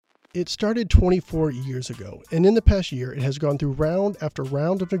It started 24 years ago, and in the past year, it has gone through round after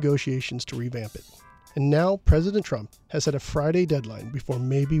round of negotiations to revamp it. And now President Trump has set a Friday deadline before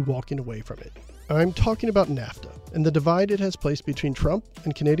maybe walking away from it. I'm talking about NAFTA and the divide it has placed between Trump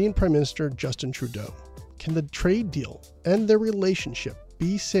and Canadian Prime Minister Justin Trudeau. Can the trade deal and their relationship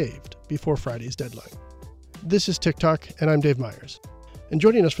be saved before Friday's deadline? This is TikTok, and I'm Dave Myers. And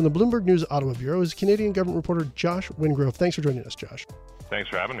joining us from the Bloomberg News Ottawa Bureau is Canadian government reporter Josh Wingrove. Thanks for joining us, Josh. Thanks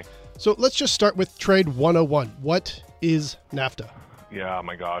for having me. So let's just start with Trade 101. What is NAFTA? Yeah, oh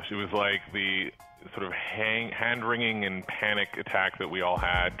my gosh. It was like the sort of hand-wringing and panic attack that we all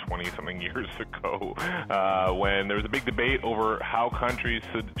had 20-something years ago when there was a big debate over how countries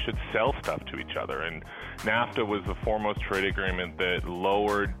should sell stuff to each other. And NAFTA was the foremost trade agreement that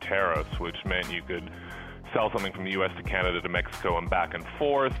lowered tariffs, which meant you could sell something from the U.S. to Canada to Mexico and back and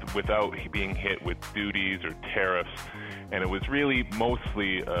forth without being hit with duties or tariffs. And it was really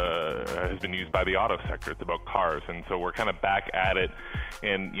mostly has been used by the auto sector. It's about cars. And so we're kind of back at it.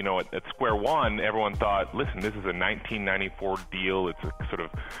 And, you know, at square one, everyone thought, listen, this is a 1994 deal. It's a sort of,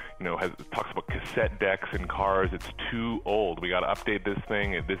 you know, talks about cassette decks in cars. It's too old. We got to update this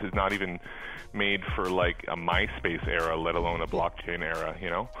thing. This is not even made for like a MySpace era, let alone a blockchain era, you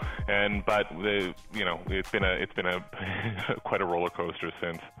know. But it's been a quite a roller coaster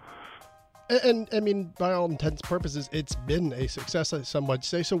since. And I mean, by all intents and purposes, it's been a success, some would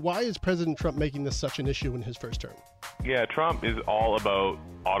say. So why is President Trump making this such an issue in his first term? Yeah, Trump is all about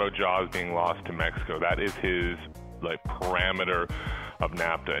auto jobs being lost to Mexico. That is his parameter of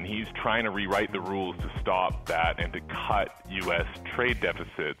NAFTA, and he's trying to rewrite the rules to stop that and to cut U.S. trade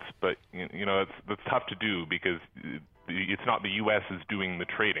deficits. But you know that's tough to do because it's not the U.S. is doing the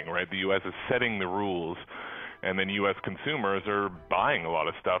trading, right? The U.S. is setting the rules. And then U.S. consumers are buying a lot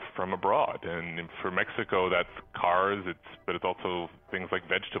of stuff from abroad. And for Mexico, that's cars, but it's also things like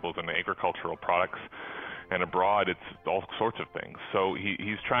vegetables and agricultural products. And abroad, it's all sorts of things. So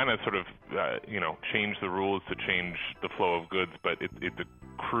he's trying to sort of, change the rules to change the flow of goods, but it's a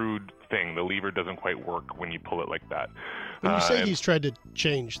crude thing. The lever doesn't quite work when you pull it like that. When you say he's tried to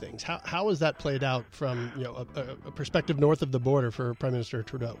change things, how has that played out from a perspective north of the border for Prime Minister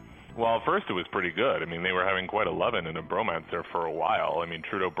Trudeau? Well, at first it was pretty good. I mean, they were having quite a love-in and a bromance there for a while. I mean,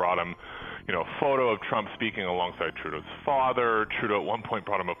 Trudeau brought him, a photo of Trump speaking alongside Trudeau's father. Trudeau at one point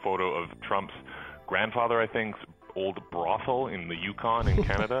brought him a photo of Trump's grandfather, I think, old brothel in the Yukon in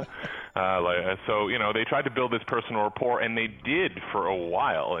Canada. So they tried to build this personal rapport, and they did for a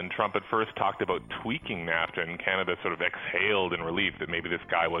while. And Trump at first talked about tweaking NAFTA, and Canada sort of exhaled in relief that maybe this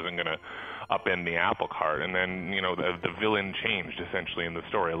guy wasn't going to upend the apple cart. And then, the villain changed essentially in the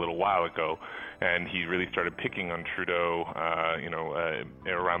story a little while ago, and he really started picking on Trudeau,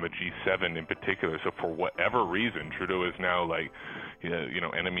 around the G7 in particular. So for whatever reason, Trudeau is now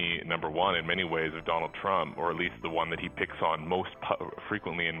enemy number one in many ways of Donald Trump, or at least the one that he picks on most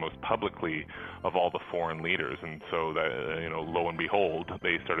frequently and most publicly of all the foreign leaders. And so that, lo and behold,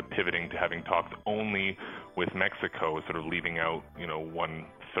 they started pivoting to having talks only with Mexico, sort of leaving out,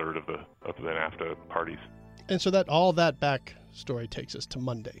 1/3 of the NAFTA parties. And so all that backstory takes us to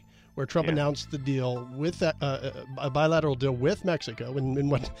Monday, where Trump announced the deal with a bilateral deal with Mexico in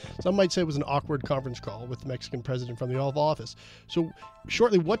what some might say was an awkward conference call with the Mexican president from the Oval Office. So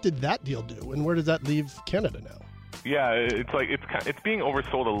shortly, what did that deal do, and where does that leave Canada now? Yeah, it's being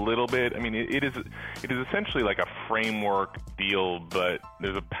oversold a little bit. I mean, it is essentially like a framework deal, but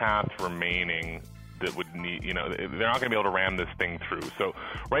there's a path remaining that would need, they're not going to be able to ram this thing through. So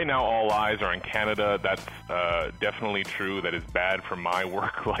right now, all eyes are on Canada. That's definitely true. That is bad for my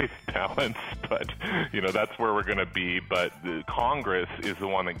work-life balance, but, that's where we're going to be. But the Congress is the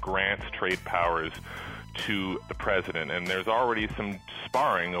one that grants trade powers to the president, and there's already some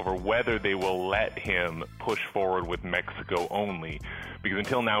sparring over whether they will let him push forward with Mexico only, because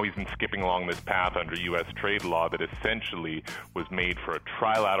until now he's been skipping along this path under U.S. trade law that essentially was made for a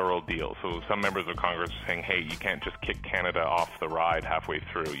trilateral deal. So some members of Congress are saying, hey, you can't just kick Canada off the ride halfway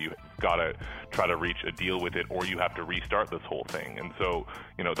through. You got to try to reach a deal with it, or you have to restart this whole thing. And so,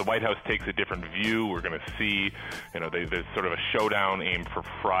 the White House takes a different view. We're going to see, there's sort of a showdown aimed for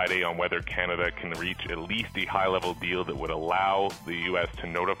Friday on whether Canada can reach at least a high-level deal that would allow the U.S. to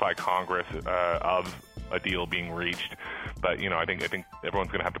notify Congress of a deal being reached. But, I think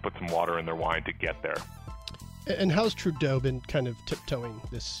everyone's going to have to put some water in their wine to get there. And how's Trudeau been kind of tiptoeing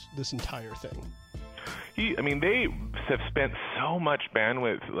this entire thing? They have spent so much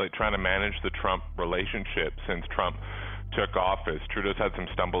bandwidth trying to manage the Trump relationship since Trump took office. Trudeau's had some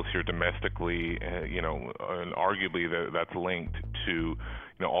stumbles here domestically, and arguably that's linked to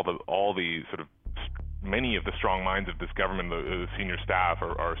all the sort of many of the strong minds of this government, the senior staff,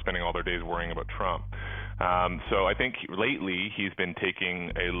 are spending all their days worrying about Trump. So I think lately he's been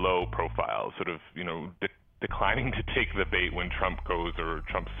taking a low profile, sort of, declining to take the bait when Trump goes, or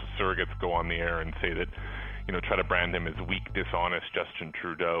Trump's surrogates go on the air and say that, try to brand him as weak, dishonest Justin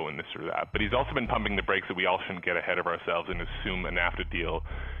Trudeau and this or that. But he's also been pumping the brakes that we all shouldn't get ahead of ourselves and assume a NAFTA deal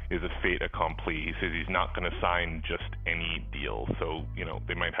is a fait accompli. He says he's not going to sign just any deal. So,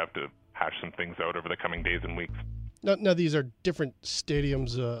 they might have to hash some things out over the coming days and weeks. Now these are different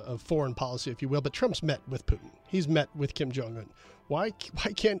stadiums of foreign policy, if you will, but Trump's met with Putin. He's met with Kim Jong-un. Why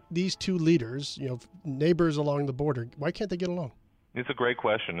can't these two leaders, neighbors along the border, why can't they get along? It's a great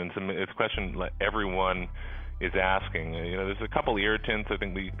question, and it's a question everyone is asking. There's a couple irritants. I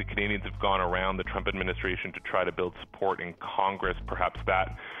think the Canadians have gone around the Trump administration to try to build support in Congress. Perhaps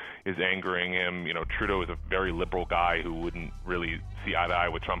that is angering him. Trudeau is a very liberal guy who wouldn't really see eye to eye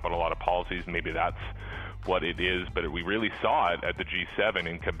with Trump on a lot of policies. Maybe that's what it is, but we really saw it at the G7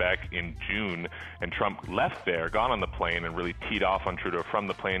 in Quebec in June, and Trump left there, got on the plane, and really teed off on Trudeau from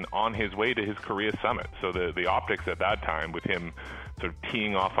the plane on his way to his Korea summit. So the optics at that time, with him sort of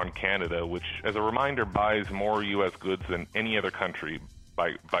teeing off on Canada, which, as a reminder, buys more U.S. goods than any other country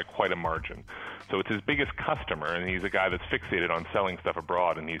by quite a margin. So it's his biggest customer, and he's a guy that's fixated on selling stuff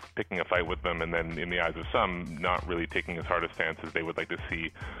abroad, and he's picking a fight with them, and then in the eyes of some, not really taking as hard a stance as they would like to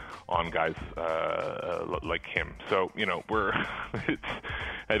see on guys like him. So,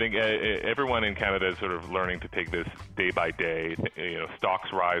 I think everyone in Canada is sort of learning to take this day by day.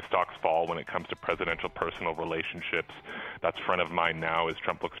 Stocks rise, stocks fall when it comes to presidential personal relationships. That's front of mind now as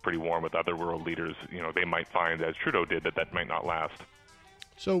Trump looks pretty warm with other world leaders. They might find, as Trudeau did, that might not last.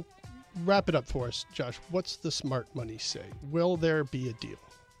 So wrap it up for us, Josh. What's the smart money say? Will there be a deal?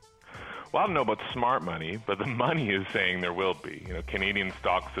 Well, I don't know about smart money, but the money is saying there will be. Canadian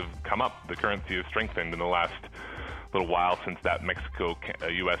stocks have come up. The currency has strengthened in the last little while since that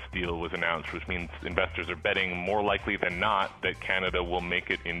Mexico-U.S. deal was announced, which means investors are betting more likely than not that Canada will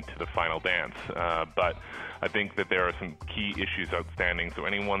make it into the final dance. But I think that there are some key issues outstanding. So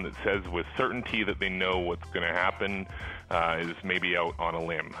anyone that says with certainty that they know what's going to happen is maybe out on a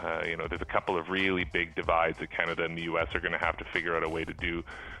limb. There's a couple of really big divides that Canada and the U.S. are going to have to figure out a way to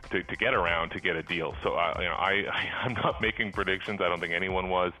get around to get a deal. So I'm not making predictions. I don't think anyone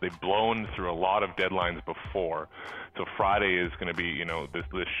was. They've blown through a lot of deadlines before. So Friday is going to be,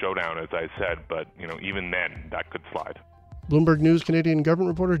 this showdown, as I said. But even then, that could slide. Bloomberg News Canadian government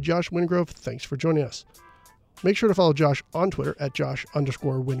reporter Josh Wingrove, thanks for joining us. Make sure to follow Josh on Twitter at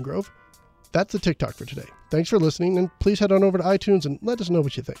Josh_Wingrove. That's the TikTok for today. Thanks for listening, and please head on over to iTunes and let us know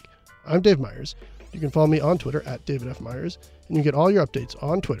what you think. I'm Dave Myers. You can follow me on Twitter at David F. Myers, and you get all your updates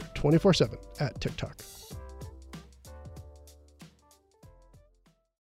on Twitter 24/7 at TikTok.